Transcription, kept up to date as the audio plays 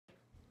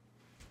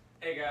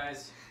Hey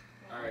guys.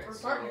 Alright, We're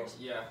so partners.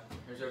 yeah,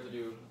 here's what we have to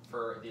do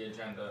for the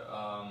agenda.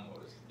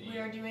 What was the We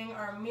are doing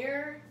our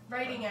mirror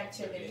writing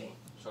activity.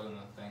 Show them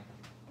the thing.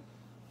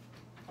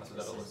 That's what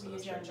This that is looks the like.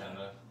 That's your agenda.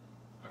 agenda.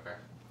 Okay.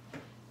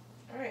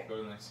 Alright. Go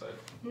to the next slide.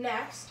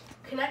 Next,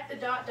 connect the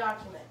dot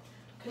document.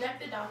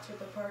 Connect the dots with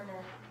the partner.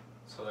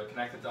 So the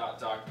connect the dot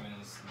document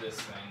is this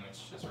thing,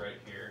 which is right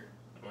here.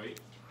 Wait.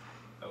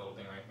 That little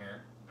thing right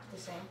here. The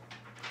same.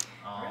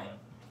 Right.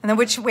 And then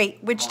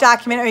which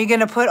document are you going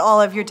to put all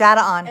of your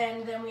data on?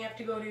 And then we have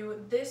to go to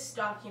this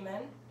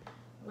document,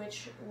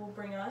 which will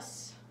bring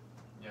us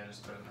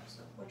Just go to the next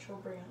step.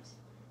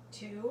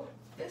 to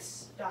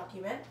this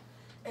document.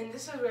 And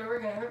this is where we're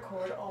going to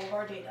record all of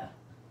our data.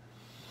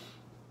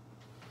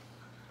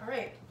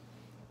 Alright.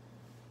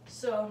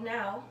 So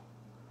now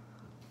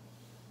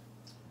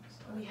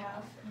we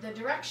have the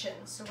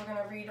directions. So we're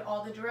going to read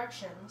all the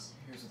directions.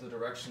 Here's what the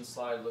direction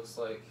slide looks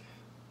like.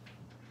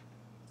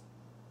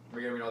 Are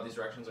we gonna read all these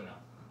directions or no?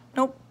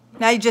 Nope.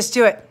 Now you just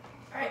do it.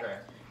 Alright. Okay.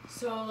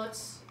 So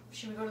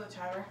should we go to the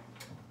timer?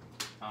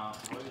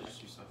 What did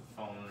just use a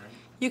phone, right?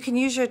 You can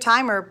use your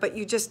timer, but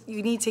you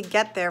need to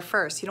get there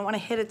first. You don't want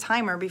to hit a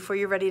timer before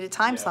you're ready to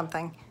time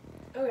something.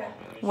 Okay.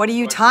 What are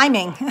you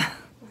timing?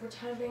 We're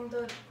timing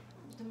the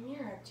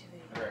mirror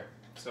activity. Okay.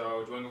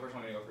 So do you want to go first? Or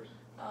want me to go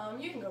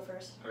first? You can go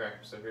first. Okay.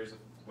 So here's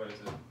what is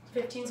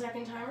it?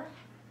 15-second timer.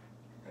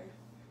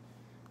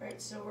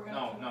 Right. So we're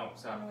gonna. No.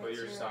 Stop. Put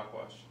your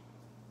stopwatch.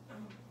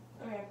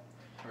 Okay.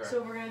 Okay.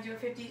 So we're gonna do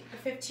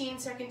a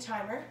 15-second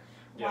timer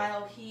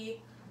while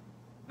he.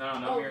 No,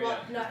 Oh, mirror well,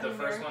 yet. not The in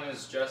first mirror. one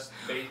is just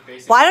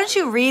basic. Why don't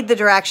you read the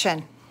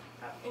direction?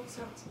 That makes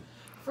sense.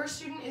 First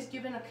student is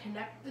given a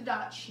connect the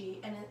dot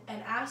sheet and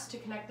asked to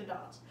connect the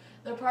dots.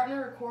 The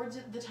partner records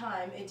the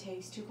time it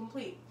takes to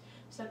complete.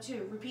 Step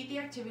 2, repeat the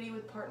activity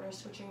with partners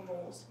switching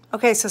roles.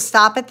 Okay, so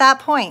stop at that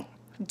point.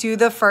 Do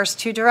the first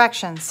two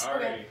directions. Alrighty.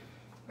 Okay.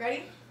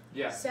 Ready?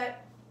 Yeah.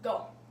 Set,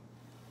 go.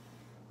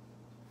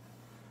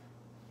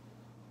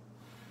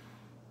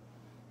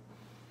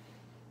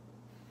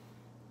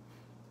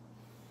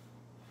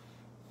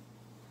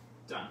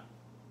 Done.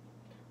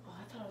 Oh,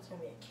 I thought it was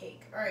going to be a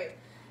cake. All right.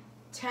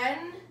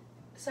 10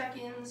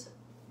 seconds.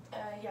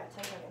 10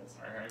 seconds.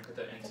 Alright, I'm gonna put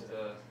that into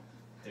the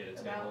data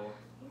table.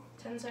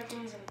 10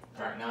 seconds and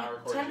Alright, now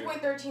record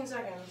 10.13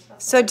 seconds.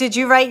 That's So all. did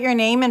you write your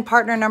name in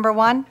partner number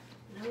 1?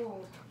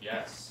 No.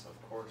 Yes,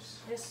 of course.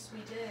 Yes, we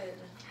did.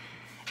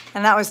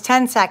 And that was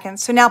 10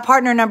 seconds. So now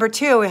partner number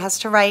 2 has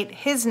to write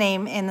his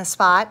name in the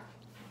spot.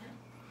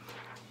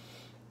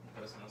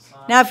 Put this on the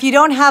side. Now, if you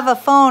don't have a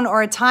phone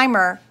or a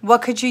timer,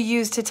 what could you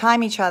use to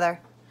time each other?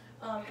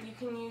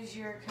 You can use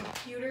your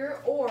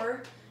computer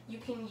or you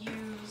can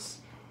use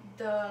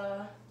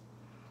the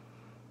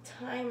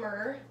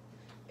timer.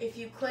 If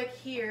you click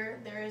here,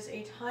 there is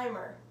a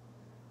timer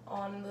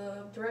on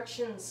the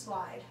directions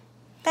slide.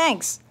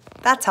 Thanks.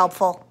 That's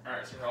helpful.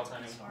 Alright, so you're all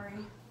timing. Sorry.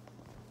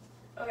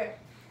 Okay,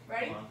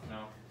 ready? Hold on, no.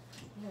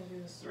 I'm gonna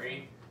do this.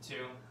 3, 2,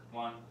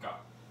 1, go.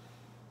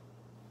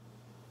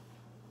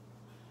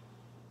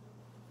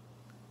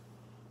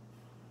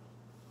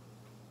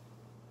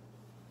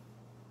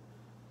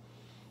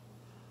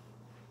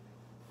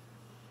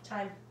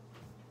 Time.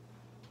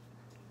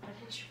 Why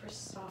didn't you press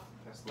stop?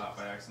 That's loud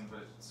by accident,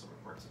 but it still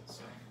records it,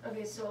 so.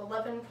 Okay, so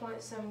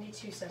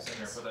 11.72 seconds. So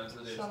here, put that into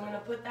the data So I'm table. going to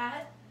put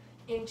that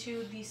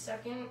into the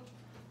second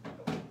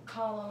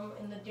column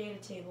in the data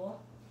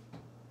table.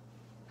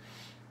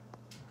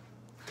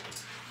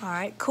 All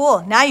right,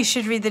 cool. Now you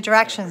should read the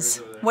directions.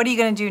 What are you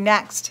going to do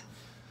next?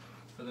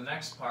 For the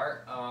next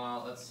part,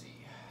 let's see.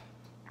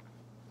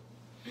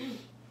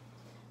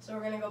 So we're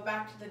going to go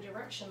back to the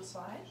direction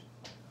slide.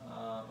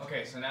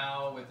 Okay, so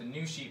now with the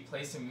new sheet,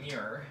 place a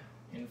mirror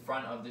in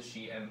front of the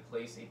sheet and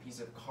place a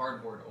piece of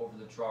cardboard over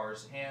the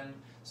drawer's hand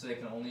so they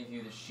can only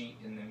view the sheet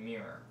in the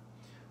mirror.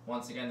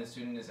 Once again, the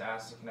student is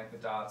asked to connect the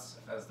dots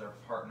as their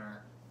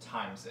partner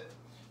times it.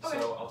 Okay.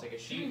 So I'll take a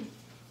sheet,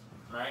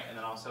 right, and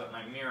then I'll set up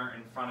my mirror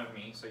in front of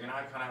me. So you're gonna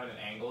kind of have an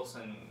angle, so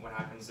then what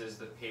happens is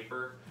the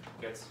paper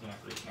gets, you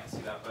can't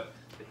see that, but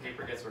the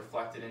paper gets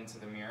reflected into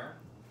the mirror.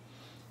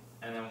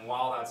 And then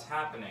while that's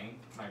happening,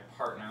 my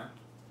partner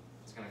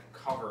is gonna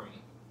cover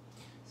me.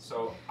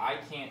 So I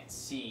can't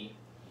see.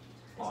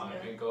 Hold on, I'm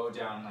gonna go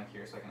down like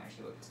here so I can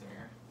actually look into the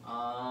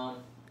mirror.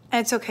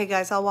 It's okay,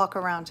 guys. I'll walk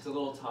around. It's a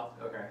little tough.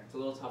 Okay, it's a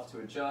little tough to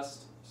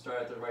adjust.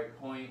 Start at the right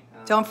point.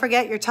 Don't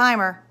forget your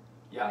timer.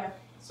 Yeah. Okay.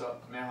 So,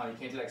 man, you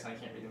can't do that because I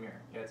can't read the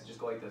mirror. You have to just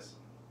go like this.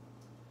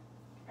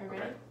 Are you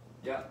ready? Okay.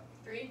 Yeah.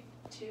 3,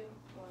 2, 1,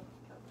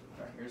 go.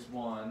 Alright, here's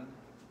one.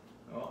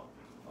 Oh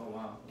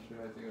wow. Which way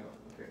do I have to go?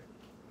 Okay.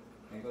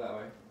 Can't go that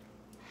way.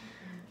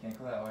 Can't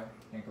go that way.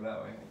 Can't go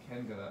that way. I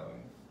can go that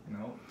way. No.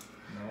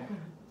 No.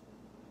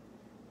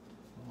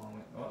 Oh,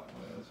 wait. Oh,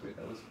 wait, let's wait.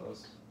 That was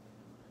close.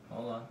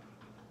 Hold on.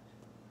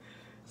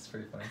 It's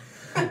pretty funny.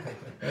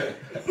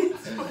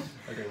 It's fun.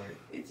 Okay, wait.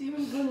 It's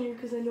even funnier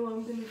because I know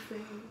I'm going to fail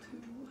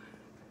too.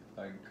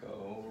 I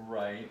go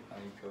right, I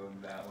go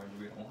that way.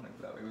 We don't want to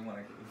go that way. We want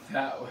to go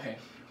that way.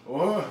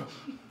 Whoa!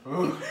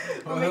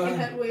 We're making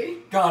headway.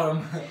 Got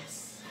him.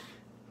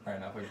 Alright,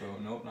 now if I go,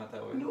 nope, not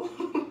that way. No.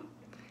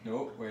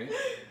 Nope, wait.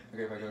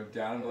 Okay, if I go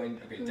down, I'm going,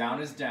 okay,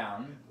 down is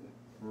down,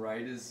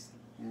 right is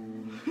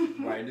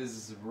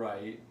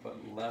right, but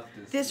left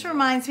is This left.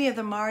 reminds me of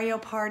the Mario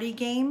Party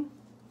game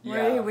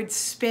where Yeah. it would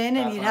spin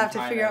and That's you'd what I'm have to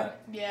trying figure out.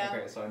 Yeah.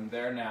 Okay, so I'm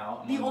there now.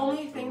 I'm The on number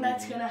only thing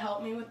that's 3. gonna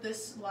help me with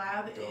this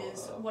lab Go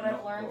is up. what Nope,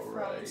 I've learned go from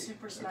right.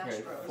 Super Smash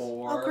Okay, Bros.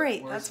 4. Oh,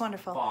 great, Where's that's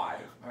wonderful. 5.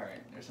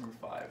 Alright, there's number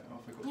 5. Oh,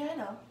 if I go, Yeah, I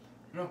know.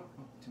 no,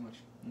 too much.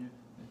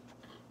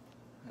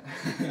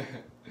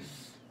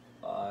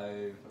 5.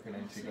 Okay, I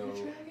need to Super go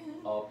Dragon.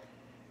 up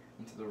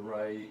and to the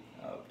right,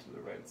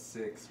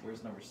 6.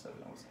 Where's number 7?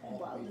 I was all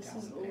Wow, the way this down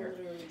is there.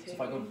 literally So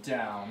if I go taking-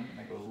 down and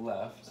I go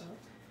left,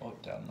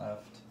 up, down,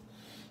 left.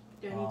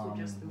 Do I need to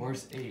adjust the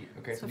Where's 8?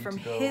 Okay, So I need from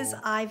to go. his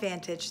eye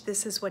vantage,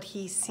 this is what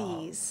he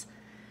sees.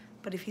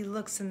 But if he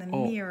looks in the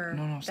Oh, mirror,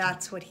 no, stop.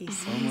 that's what he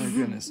sees. Oh my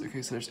goodness.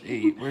 Okay, so there's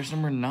 8. Where's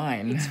number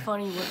 9? It's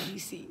funny what he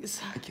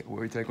sees. I can't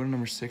wait. Did I go to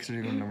number 6 or did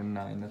I go to number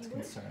 9? That's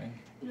concerning.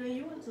 No,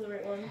 you went to the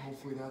right one.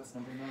 Hopefully that's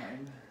number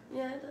 9.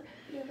 Yeah,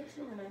 that's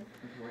number 9.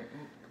 Okay, wait.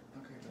 Oh,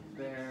 okay, up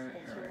there.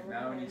 That's Alright, number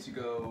now I 9. need to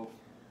go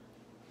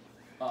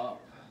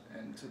up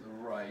and to the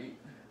right.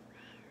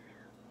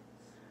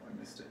 Oh, I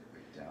missed it.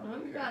 Wait, down. Oh,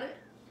 you Okay. got it.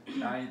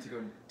 Now I need to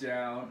go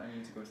down. I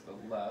need to go to the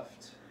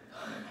left.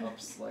 And then up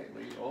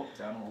slightly. Oh,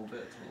 down a little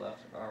bit to the left.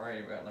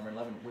 Alright, we got number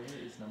 11. Where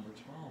is number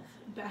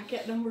 12? Back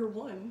at number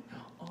 1.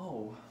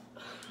 Oh.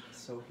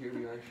 So here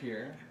we are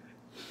here.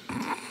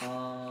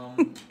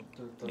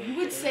 You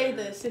would say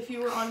this if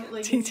you were on,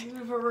 like, if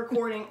you were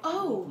recording.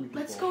 Oh,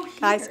 let's go here.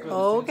 Guys, Good,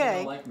 okay.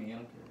 Don't like me. I don't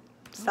care.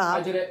 I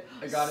Stop. did it.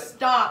 I got it.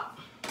 Stop.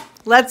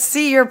 Let's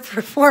see your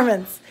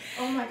performance.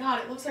 Oh my god,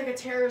 it looks like a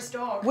terrorist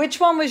dog. Which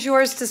one was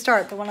yours to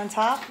start? The one on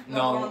top?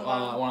 No, one on the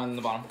bottom. one on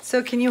the bottom.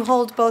 So can you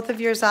hold both of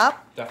yours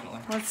up? Definitely.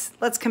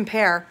 Let's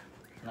compare.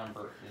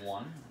 Number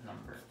 1,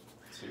 number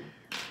 2.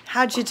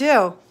 How'd you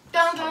do?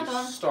 Dun dun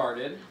dun.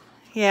 Started.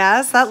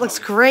 Yes, that looks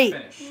how we great.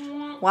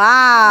 finished.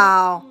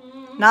 Wow.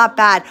 Not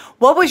bad.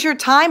 What was your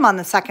time on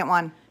the second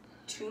one?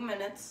 2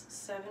 minutes,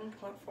 7.43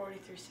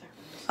 seconds.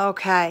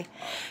 Okay.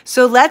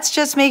 So let's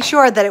just make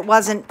sure that it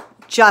wasn't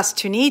just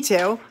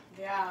Tunitu.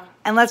 Yeah.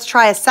 And let's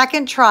try a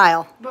second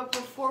trial. But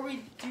before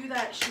we do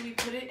that, should we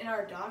put it in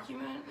our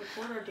document,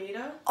 record our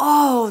data?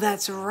 Oh,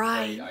 that's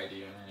right. Great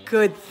idea, Manny.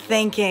 Good Love to do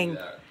thinking.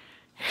 that.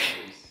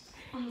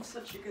 I'm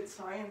such a good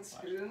science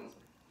student.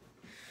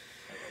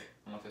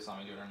 I don't know if they saw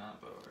me do it or not,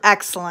 but whatever.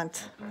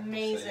 Excellent. Okay.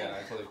 Amazing. So, yeah,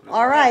 I totally put it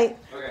All in. right.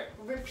 Okay.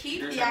 Repeat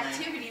Your the turn, Manny.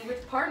 activity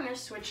with partners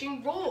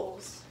switching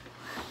roles.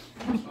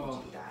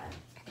 Oh. Do that.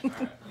 Alright,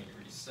 let me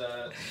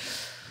reset.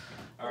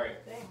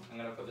 Alright, Thing. I'm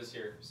gonna put this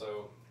here.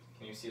 So,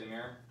 can you see the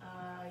mirror?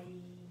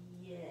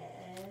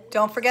 Yes.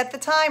 Don't forget the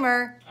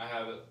timer. I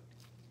have it.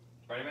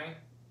 Ready, Manny?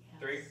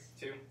 3,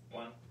 2,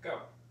 1, go.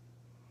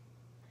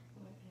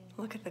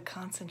 Look at the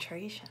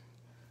concentration.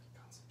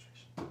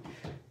 Concentration.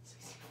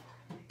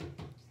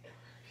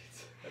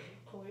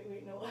 Oh,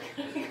 wait, no. I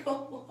gotta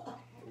go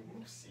up.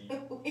 Oopsie.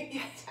 Wait,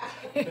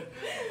 down.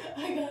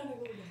 I gotta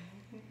go down.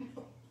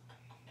 No.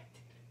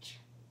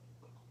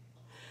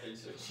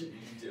 You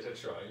did a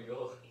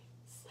triangle.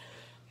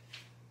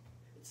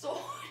 It's so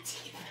hard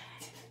to get back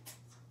to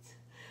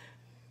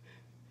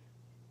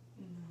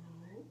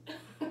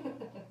the... No.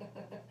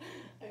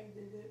 I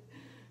did it.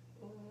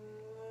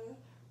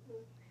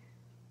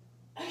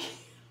 I can't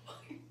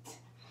find it.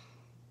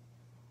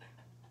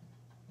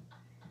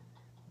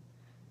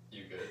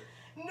 You good?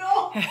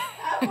 No!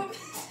 Half of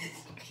this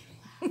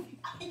is...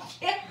 I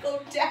can't go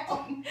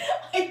down.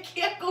 I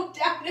can't go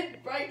down and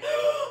right.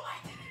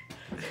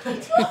 I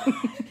did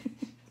it.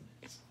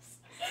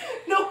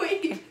 No,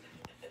 wait.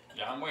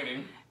 Yeah, I'm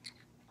waiting.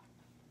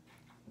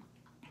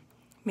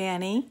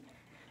 Manny,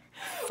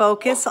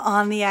 focus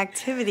on the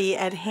activity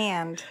at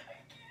hand.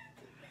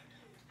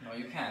 No,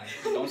 you can.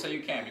 Don't say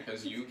you can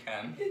because you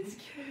can. It's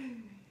killing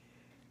me.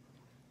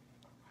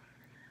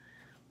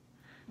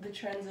 The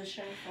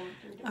transition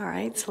from... All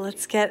right, so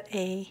let's get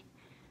a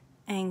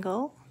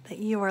angle that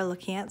you are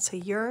looking at. So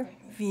your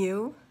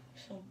view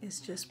is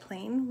just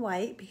plain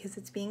white because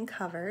it's being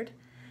covered.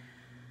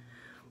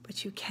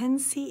 But you can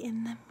see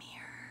in the mirror.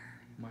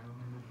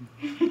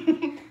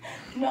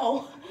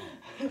 No.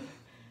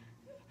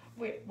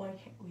 Wait, why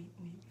can't wait.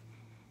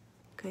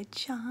 Good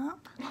job.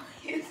 Why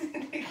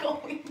isn't it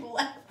going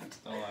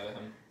left? Don't lie to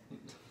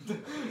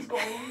him. It's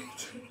going.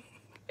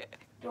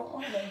 Don't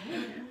lie to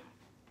him.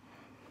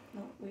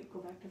 No, wait, go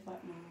back to 5.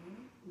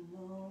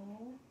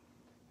 No.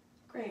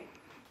 Great.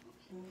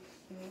 As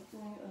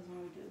long as I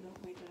do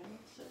that, wait, I need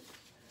 6.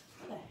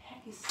 What the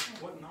heck is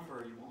 6? What number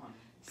are you on?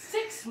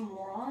 6,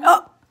 moron.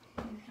 Oh,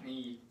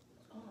 Manny,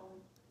 Oh,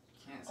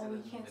 can't say we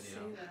that in can't the say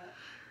video. that.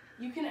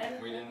 You can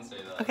edit We that. didn't say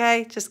that.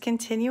 okay, just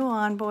continue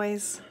on,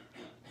 boys.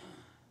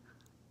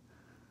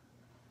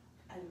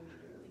 I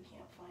literally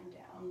can't find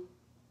down.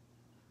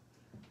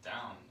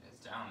 Down.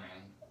 It's down,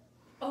 Manny.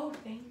 Oh,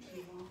 thank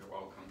you. You're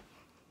welcome.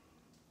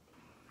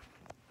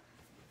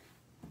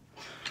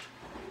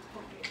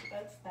 Okay,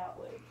 that's that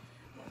way.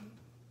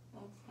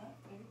 That's that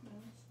way.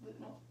 That's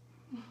no.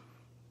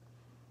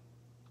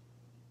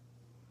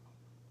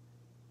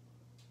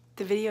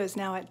 The video is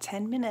now at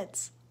 10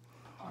 minutes.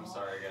 I'm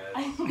sorry,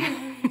 guys.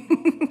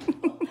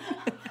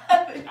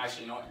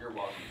 Actually, you know what? You're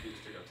welcome. Please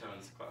take up 10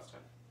 minutes of class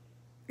time.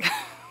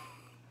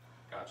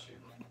 Got you.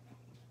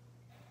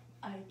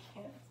 I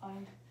can't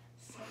find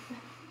something.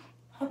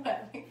 I'm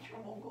having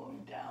trouble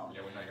going down. Yeah,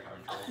 we know you're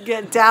having trouble.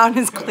 Get down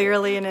is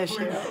clearly an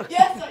issue.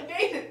 Yes, I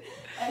made it.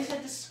 I just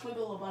had to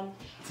squiggle a bunch.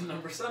 It's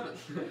number 7.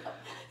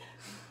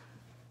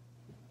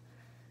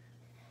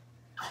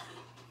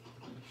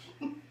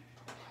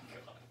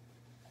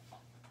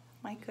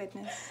 My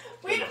goodness.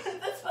 Wait a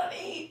minute, that's not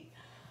 8.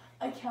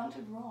 I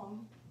counted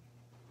wrong.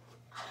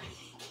 I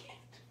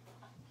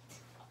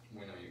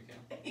We know you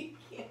can.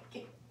 can't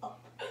get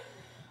up.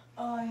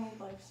 Oh, I need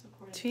life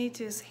support.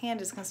 His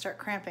hand is going to start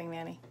cramping,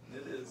 Manny.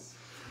 It is.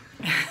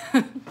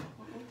 What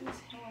would this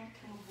hand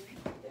come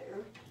right there?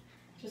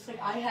 Just like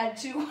I had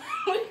to.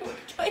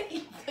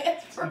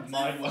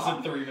 Mine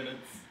wasn't 3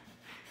 minutes.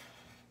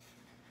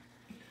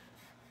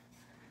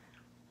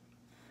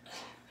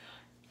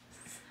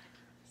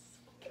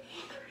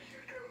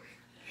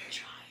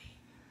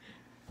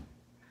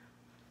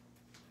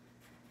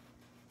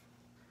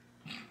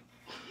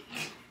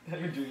 What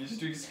are you doing? You're just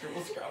doing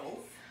scribble scrabble.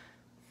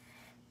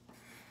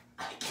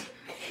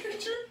 You're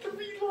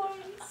doing 3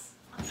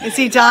 lines. Is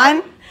he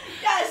done?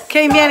 Yes.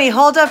 Okay, Manny,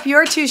 hold up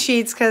your 2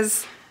 sheets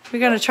because we're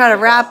going to try to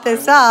wrap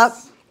this up.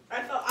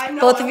 I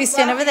know, Both I of you was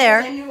stand over laughing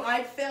there. because I knew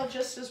I'd fail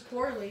just as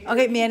poorly.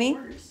 Okay, Manny.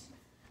 Worse.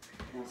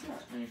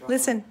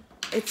 Listen,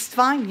 it's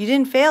fine. You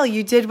didn't fail.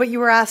 You did what you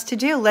were asked to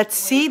do. Let's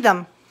see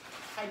them.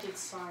 I did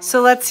sign.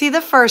 So let's see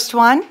the first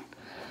one.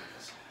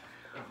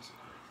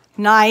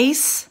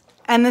 Nice.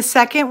 And the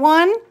second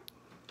one?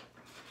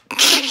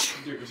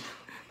 Dude.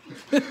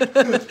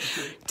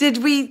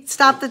 Did we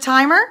stop the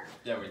timer?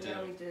 Yeah, we did.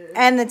 Yeah, we did.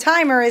 And the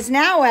timer is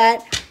now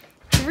at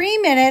 3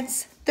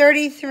 minutes,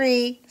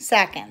 33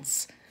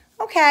 seconds.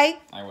 Okay.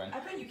 I win. I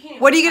bet you can't.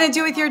 What are you going to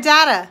do with your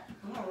data?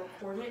 I'm going to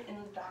record it in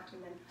the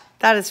document.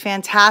 That is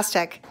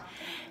fantastic.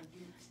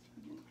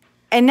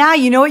 And now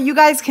you know what you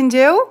guys can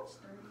do?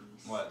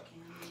 What?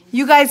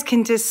 You guys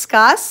can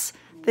discuss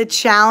the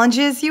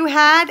challenges you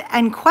had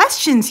and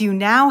questions you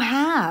now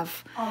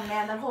have. Oh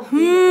man, that whole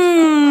video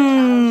described my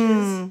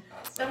challenges.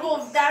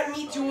 Hmm. That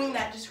me doing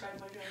that described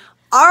my day.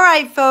 All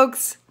right,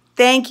 folks.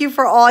 Thank you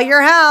for all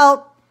your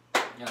help.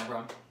 Yeah, no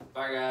problem.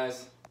 Bye,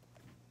 guys.